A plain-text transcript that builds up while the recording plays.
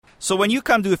So when you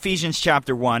come to Ephesians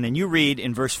chapter 1 and you read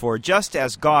in verse 4, just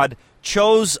as God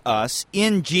chose us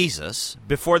in Jesus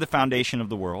before the foundation of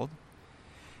the world,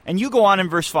 and you go on in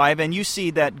verse 5 and you see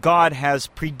that God has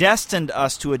predestined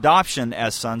us to adoption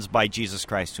as sons by Jesus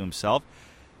Christ to himself,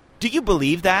 do you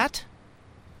believe that?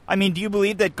 I mean, do you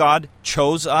believe that God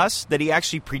chose us, that he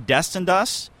actually predestined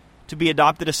us to be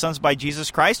adopted as sons by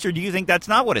Jesus Christ, or do you think that's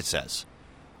not what it says?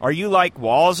 Are you like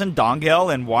Walls and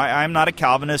Dongell and why I'm not a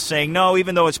Calvinist saying, no,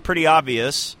 even though it's pretty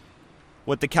obvious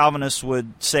what the Calvinists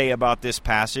would say about this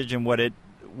passage and what it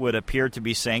would appear to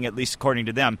be saying, at least according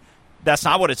to them, that's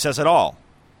not what it says at all.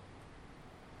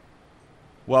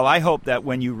 Well, I hope that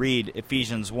when you read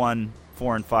Ephesians 1,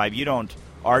 4, and 5, you don't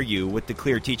argue with the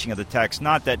clear teaching of the text,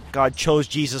 not that God chose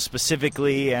Jesus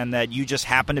specifically and that you just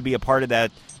happen to be a part of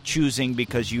that choosing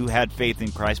because you had faith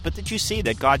in Christ, but that you see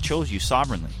that God chose you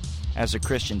sovereignly as a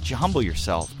Christian to humble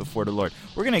yourself before the Lord.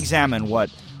 We're going to examine what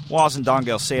Walls and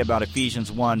Dongell say about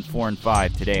Ephesians 1, 4, and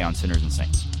 5 today on Sinners and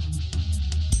Saints.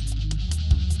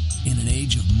 In an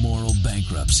age of moral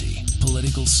bankruptcy,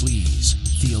 political sleaze,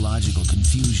 theological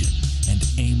confusion, and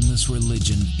aimless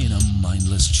religion in a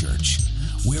mindless church,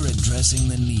 we're addressing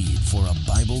the need for a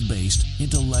Bible-based,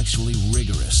 intellectually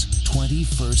rigorous,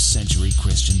 21st century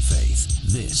Christian faith.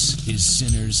 This is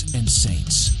Sinners and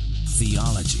Saints,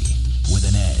 theology with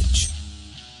an edge.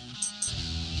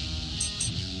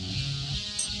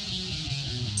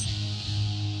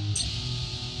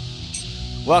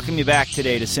 Welcome you back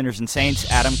today to Sinners and Saints.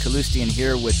 Adam Kaloostian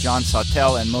here with John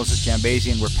Sawtell and Moses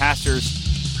Jambazian. We're pastors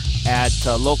at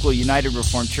local United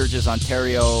Reformed Churches,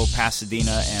 Ontario,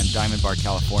 Pasadena, and Diamond Bar,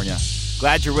 California.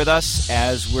 Glad you're with us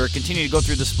as we're continuing to go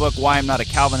through this book, Why I'm Not a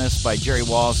Calvinist, by Jerry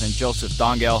Walls and Joseph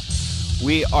Dongell.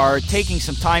 We are taking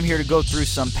some time here to go through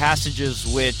some passages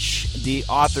which the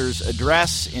authors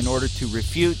address in order to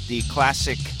refute the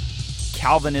classic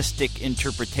Calvinistic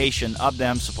interpretation of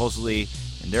them, supposedly,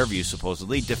 in their view,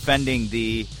 supposedly, defending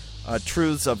the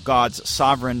truths of God's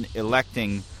sovereign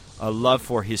electing love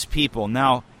for his people.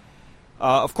 Now,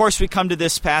 of course, we come to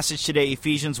this passage today,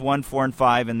 Ephesians 1, 4, and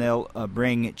 5, and they'll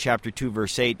bring chapter 2,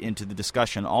 verse 8 into the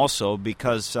discussion also,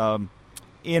 because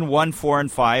in 1, 4,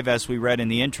 and 5, as we read in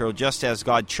the intro, just as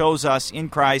God chose us in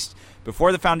Christ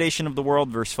before the foundation of the world,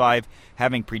 verse 5,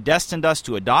 having predestined us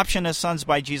to adoption as sons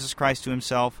by Jesus Christ to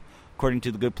himself, according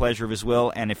to the good pleasure of his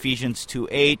will, and Ephesians 2,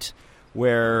 8,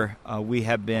 where we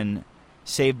have been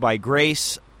saved by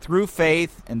grace through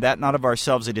faith, and that not of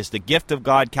ourselves, it is the gift of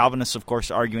God. Calvinists, of course,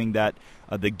 arguing that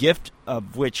the gift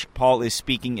of which Paul is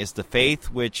speaking is the faith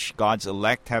which God's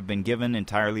elect have been given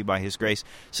entirely by his grace.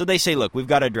 So they say, look, we've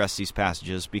got to address these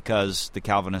passages because the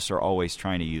Calvinists are always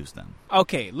trying to use them.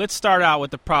 Okay, let's start out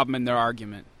with the problem in their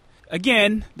argument.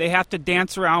 Again, they have to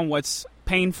dance around what's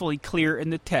painfully clear in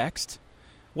the text.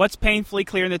 What's painfully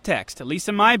clear in the text? At least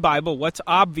in my Bible, what's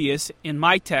obvious in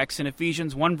my text in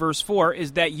Ephesians 1, verse 4,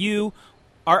 is that you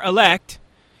are elect,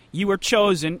 you were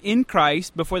chosen in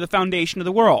Christ before the foundation of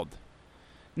the world.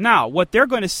 Now, what they're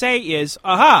going to say is,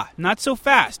 aha, not so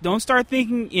fast. Don't start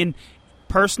thinking in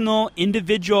personal,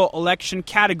 individual election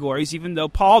categories, even though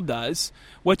Paul does.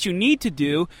 What you need to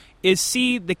do is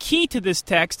see the key to this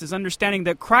text is understanding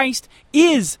that Christ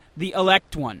is the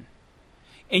elect one.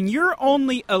 And you're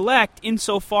only elect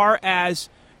insofar as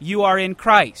you are in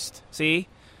Christ, see?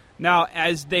 Now,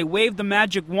 as they wave the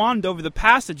magic wand over the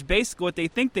passage, basically what they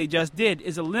think they just did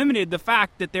is eliminated the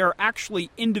fact that there are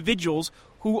actually individuals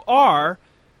who are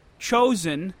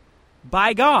chosen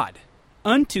by God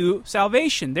unto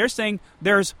salvation. They're saying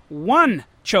there's one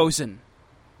chosen,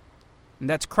 and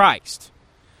that's Christ.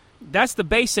 That's the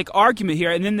basic argument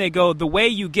here. And then they go, the way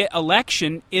you get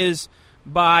election is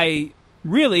by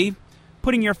really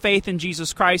putting your faith in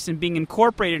Jesus Christ and being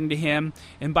incorporated into him,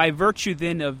 and by virtue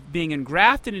then of being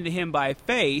engrafted into him by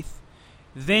faith,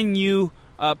 then you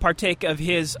partake of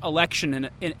his election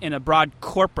in a broad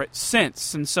corporate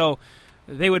sense. And so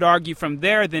they would argue from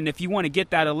there, then, if you want to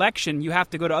get that election, you have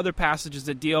to go to other passages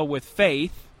that deal with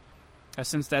faith,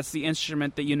 since that's the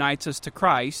instrument that unites us to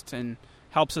Christ and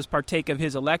helps us partake of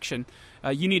his election.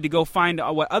 You need to go find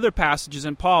what other passages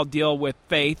in Paul deal with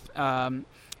faith,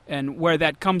 and where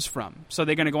that comes from. So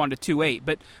they're going to go on to 2:8.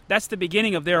 But that's the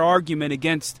beginning of their argument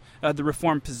against the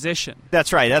Reformed position.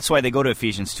 That's right. That's why they go to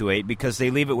Ephesians 2:8, because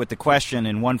they leave it with the question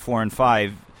in 1, 4, and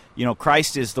 5,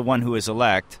 Christ is the one who is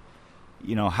elect.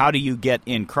 How do you get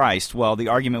in Christ? Well, the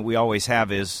argument we always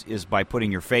have is by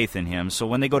putting your faith in him. So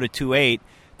when they go to 2:8,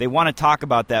 they want to talk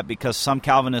about that because some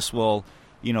Calvinists will,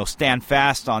 stand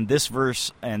fast on this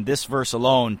verse and this verse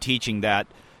alone, teaching that,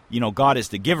 God is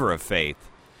the giver of faith.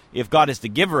 if God is the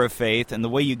giver of faith, and the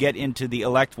way you get into the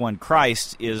elect one,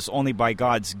 Christ, is only by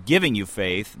God's giving you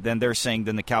faith, then they're saying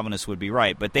then the Calvinists would be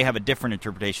right. But they have a different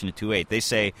interpretation of 2:8. They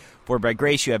say, for by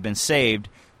grace you have been saved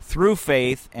through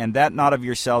faith, and that not of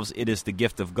yourselves, it is the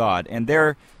gift of God. And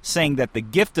they're saying that the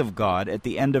gift of God at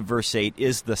the end of verse 8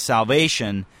 is the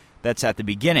salvation that's at the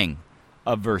beginning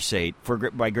of verse 8. For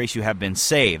by grace you have been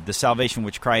saved, the salvation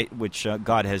which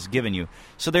God has given you.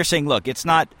 So they're saying, look, it's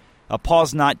not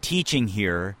Paul's not teaching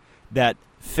here that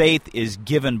faith is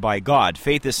given by God.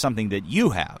 Faith is something that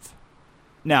you have.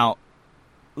 Now,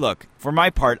 look, for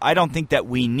my part, I don't think that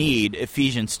we need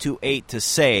Ephesians 2:8 to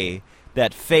say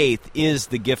that faith is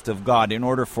the gift of God in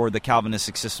order for the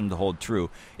Calvinistic system to hold true.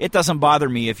 It doesn't bother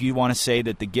me if you want to say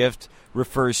that the gift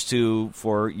refers to,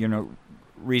 for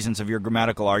reasons of your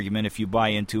grammatical argument, if you buy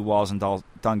into Walls and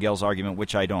Dungel's argument,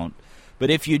 which I don't. But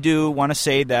if you do want to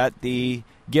say that the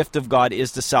gift of God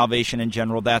is the salvation in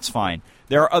general, that's fine.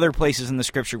 There are other places in the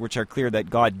Scripture which are clear that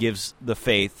God gives the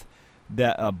faith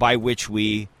that by which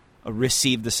we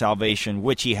receive the salvation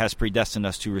which He has predestined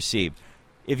us to receive.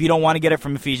 If you don't want to get it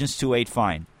from Ephesians 2:8,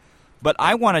 fine. But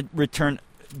I want to return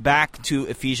back to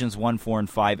Ephesians 1:4 and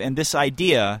 5, and this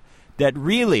idea that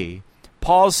really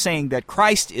Paul's saying that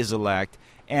Christ is elect,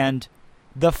 and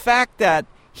the fact that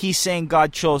he's saying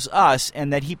God chose us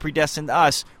and that He predestined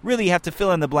us, really you have to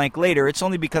fill in the blank later. It's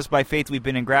only because by faith we've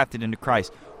been engrafted into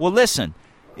Christ. Well, listen,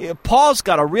 Paul's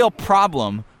got a real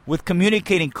problem with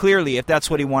communicating clearly if that's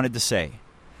what he wanted to say.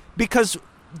 Because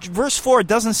verse 4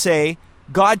 doesn't say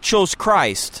God chose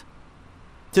Christ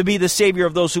to be the Savior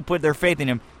of those who put their faith in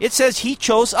Him. It says He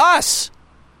chose us.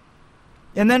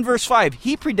 And then verse 5,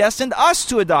 He predestined us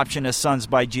to adoption as sons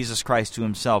by Jesus Christ to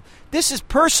Himself. This is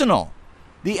personal.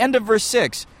 The end of verse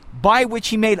 6, by which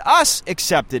He made us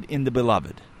accepted in the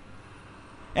Beloved.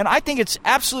 And I think it's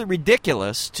absolutely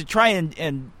ridiculous to try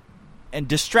and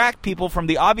distract people from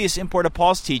the obvious import of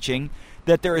Paul's teaching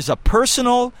that there is a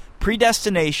personal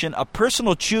predestination, a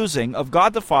personal choosing of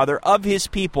God the Father of His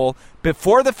people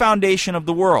before the foundation of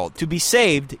the world to be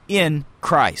saved in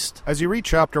Christ. As you read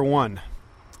chapter 1,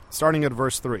 starting at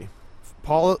verse 3,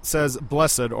 Paul says,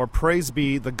 Blessed or praise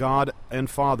be the God and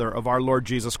Father of our Lord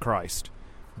Jesus Christ,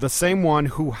 the same one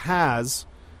who has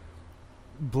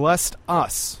blessed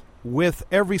us with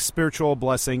every spiritual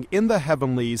blessing in the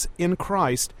heavenlies in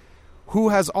Christ, who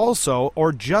has also,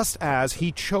 or just as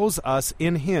He chose us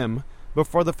in Him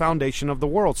before the foundation of the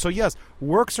world. So yes,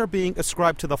 works are being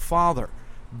ascribed to the Father,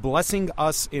 blessing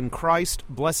us in Christ,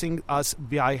 blessing us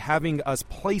by having us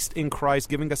placed in Christ,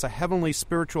 giving us a heavenly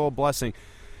spiritual blessing.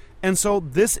 And so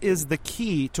this is the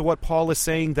key to what Paul is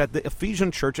saying that the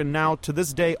Ephesian church, and now to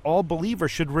this day all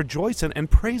believers should rejoice in and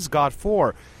praise God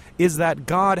for, is that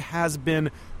God has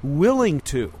been willing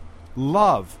to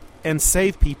love and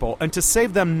save people, and to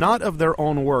save them not of their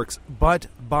own works, but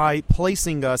by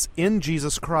placing us in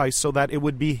Jesus Christ so that it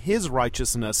would be His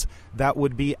righteousness that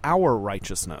would be our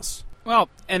righteousness. Well,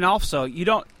 and also, you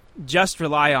don't just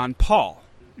rely on Paul.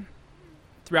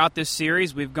 Throughout this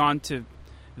series, we've gone to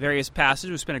various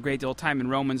passages. We spent a great deal of time in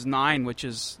Romans 9, which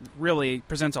is really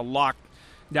presents a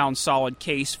locked-down solid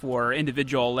case for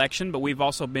individual election, but we've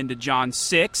also been to John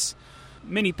 6.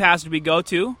 Many passages we go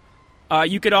to.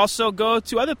 You could also go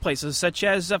to other places, such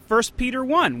as 1 Peter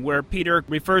 1, where Peter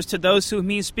refers to those whom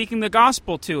he is speaking the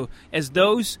gospel to as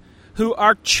those who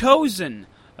are chosen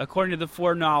according to the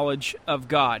foreknowledge of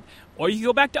God. Or you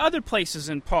go back to other places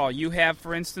in Paul. You have,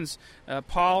 for instance,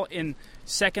 Paul in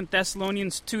 2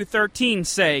 Thessalonians 2:13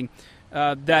 saying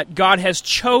that God has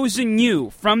chosen you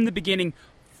from the beginning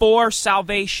for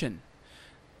salvation.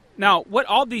 Now, what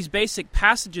all these basic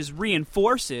passages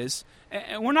reinforce is,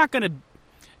 and we're not going to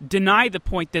deny the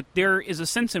point that there is a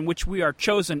sense in which we are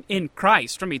chosen in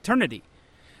Christ from eternity.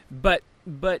 But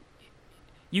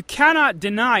you cannot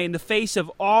deny in the face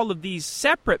of all of these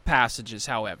separate passages,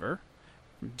 however,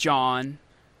 John,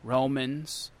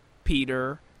 Romans,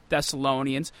 Peter,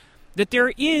 Thessalonians, that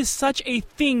there is such a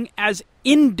thing as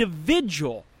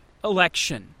individual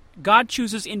election. God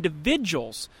chooses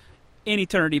individuals in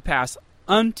eternity past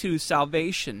unto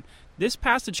salvation. This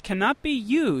passage cannot be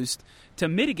used to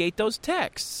mitigate those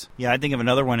texts. Yeah, I think of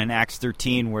another one in Acts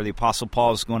 13 where the Apostle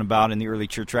Paul is going about in the early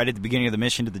church right at the beginning of the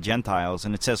mission to the Gentiles,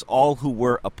 and it says, all who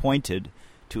were appointed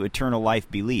to eternal life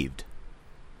believed.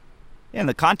 And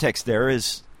the context there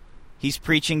is he's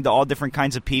preaching to all different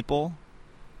kinds of people.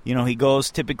 You know, he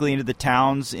goes typically into the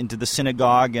towns, into the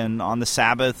synagogue, and on the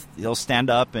Sabbath he'll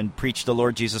stand up and preach the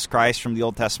Lord Jesus Christ from the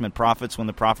Old Testament prophets when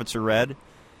the prophets are read.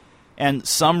 And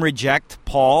some reject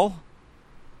Paul.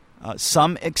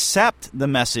 Some accept the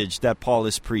message that Paul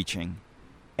is preaching.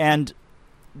 And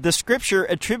the Scripture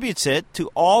attributes it to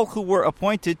all who were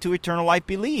appointed to eternal life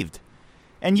believed.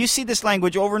 And you see this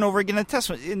language over and over again in the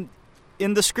Testament,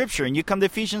 in the Scripture. And you come to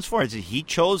Ephesians 4, it says, He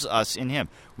chose us in Him.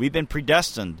 We've been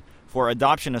predestined for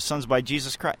adoption as sons by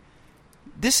Jesus Christ.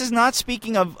 This is not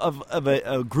speaking of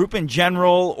a group in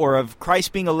general or of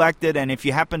Christ being elected, and if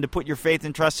you happen to put your faith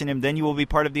and trust in Him, then you will be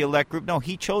part of the elect group. No,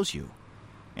 He chose you.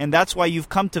 And that's why you've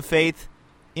come to faith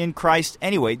in Christ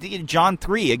anyway. John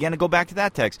 3, again, to go back to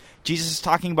that text, Jesus is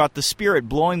talking about the Spirit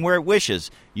blowing where it wishes.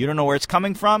 You don't know where it's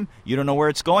coming from, you don't know where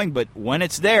it's going, but when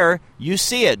it's there, you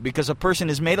see it, because a person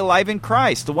is made alive in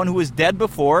Christ. The one who was dead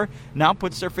before now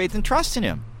puts their faith and trust in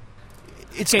Him.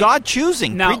 It's God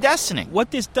choosing, now, predestining.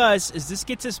 What this does is this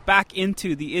gets us back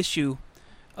into the issue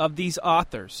of these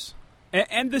authors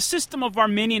and the system of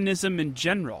Arminianism in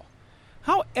general.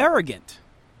 How arrogant,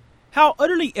 how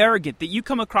utterly arrogant that you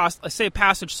come across, let's say, a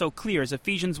passage so clear as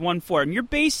Ephesians 1:4, and your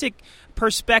basic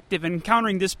perspective in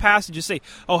encountering this passage is say,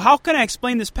 oh, how can I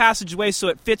explain this passage away so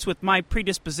it fits with my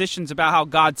predispositions about how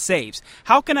God saves?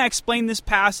 How can I explain this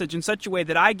passage in such a way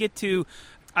that I get to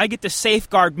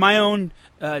safeguard my own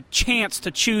chance to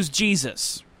choose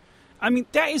Jesus? I mean,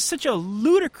 that is such a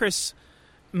ludicrous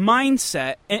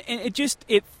mindset, and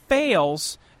it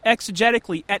fails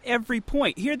exegetically at every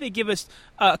point. Here they give us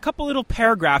a couple little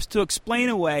paragraphs to explain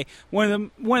away one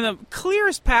of the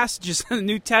clearest passages in the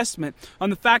New Testament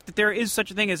on the fact that there is such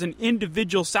a thing as an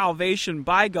individual salvation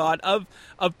by God of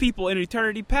people in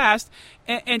eternity past.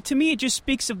 And to me, it just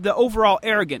speaks of the overall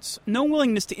arrogance, no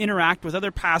willingness to interact with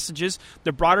other passages,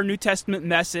 the broader New Testament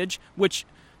message, which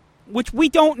we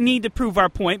don't need to prove our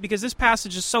point because this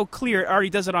passage is so clear, it already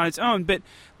does it on its own. But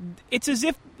it's as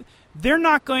if they're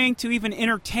not going to even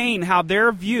entertain how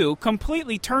their view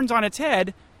completely turns on its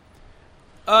head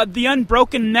the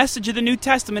unbroken message of the New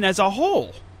Testament as a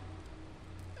whole.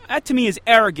 That to me is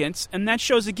arrogance, and that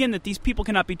shows again that these people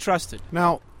cannot be trusted.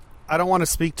 Now, I don't want to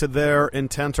speak to their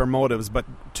intent or motives, but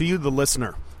to you, the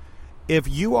listener, if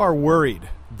you are worried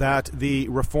that the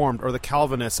Reformed or the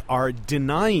Calvinists are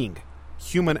denying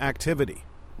human activity,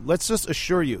 let's just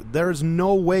assure you, there is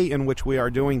no way in which we are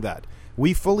doing that.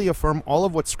 We fully affirm all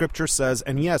of what Scripture says,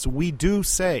 and yes, we do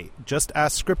say, just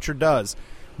as Scripture does,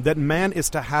 that man is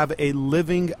to have a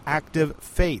living, active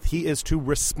faith. He is to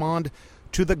respond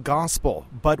to the gospel.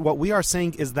 But what we are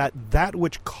saying is that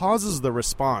which causes the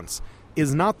response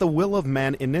is not the will of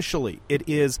man initially. It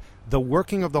is the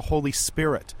working of the Holy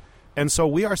Spirit. And so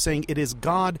we are saying it is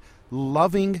God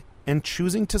loving and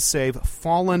choosing to save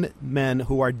fallen men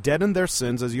who are dead in their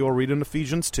sins, as you will read in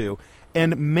Ephesians 2,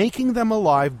 and making them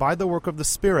alive by the work of the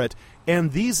Spirit.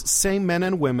 And these same men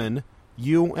and women,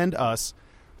 you and us,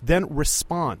 then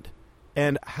respond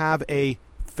and have a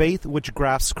faith which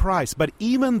grasps Christ. But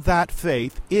even that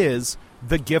faith is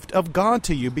the gift of God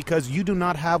to you because you do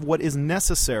not have what is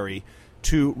necessary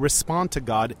to respond to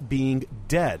God, being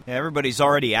dead. Everybody's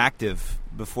already active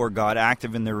before God,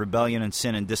 active in their rebellion and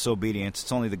sin and disobedience.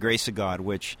 It's only the grace of God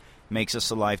which makes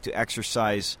us alive to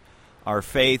exercise our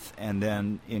faith, and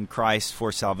then in Christ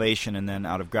for salvation, and then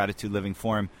out of gratitude living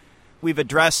for Him. We've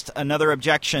addressed another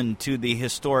objection to the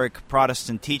historic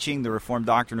Protestant teaching, the Reformed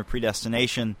doctrine of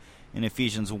predestination in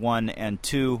Ephesians 1 and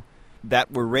 2,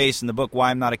 that were raised in the book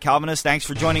Why I'm Not a Calvinist. Thanks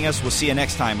for joining us. We'll see you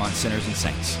next time on Sinners and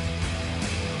Saints.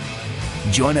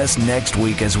 Join us next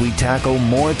week as we tackle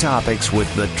more topics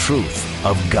with the truth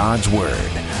of God's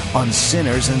Word on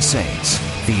Sinners and Saints,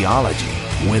 Theology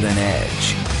with an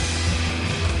Edge.